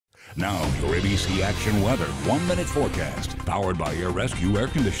Now, your ABC Action Weather 1-minute forecast, powered by Air Rescue Air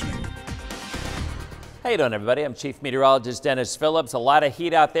Conditioning. How you doing, everybody? I'm Chief Meteorologist Denis Phillips. A lot of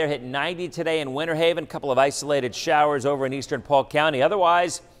heat out there, hit 90 today in Winter Haven. A couple of isolated showers over in eastern Polk County.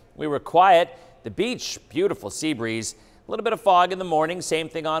 Otherwise, we were quiet. The beach, beautiful sea breeze. A little bit of fog in the morning. Same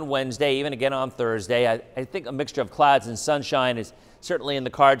thing on Wednesday, even again on Thursday. I think a mixture of clouds and sunshine is certainly in the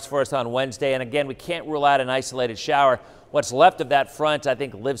cards for us on Wednesday. And again, we can't rule out an isolated shower. What's left of that front, I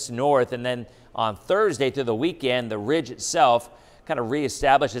think, lifts north. And then on Thursday through the weekend, the ridge itself kind of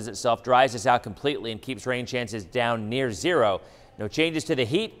reestablishes itself, dries us out completely, and keeps rain chances down near zero. No changes to the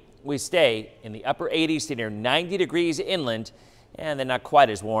heat. We stay in the upper 80s to near 90 degrees inland, and then not quite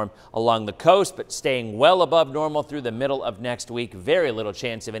as warm along the coast, but staying well above normal through the middle of next week. Very little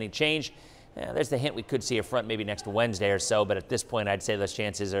chance of any change. There's the hint we could see a front maybe next Wednesday or so, but at this point I'd say those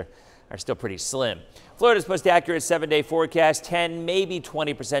chances are still pretty slim. Florida's most accurate 7-day forecast, 10, maybe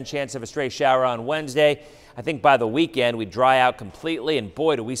 20% chance of a stray shower on Wednesday. I think by the weekend we dry out completely, and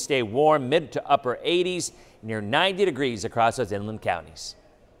boy, do we stay warm, mid to upper 80s, near 90 degrees across those inland counties.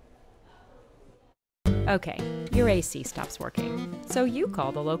 Okay, your AC stops working, so you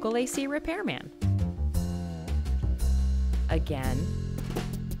call the local AC repairman. Again.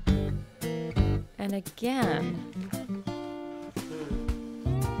 And again.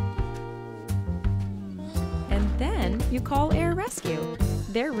 And then you call Air Rescue.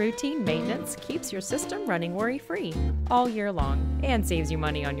 Their routine maintenance keeps your system running worry-free all year long and saves you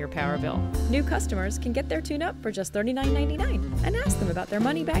money on your power bill. New customers can get their tune-up for just $39.99 and ask them about their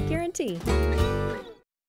money-back guarantee.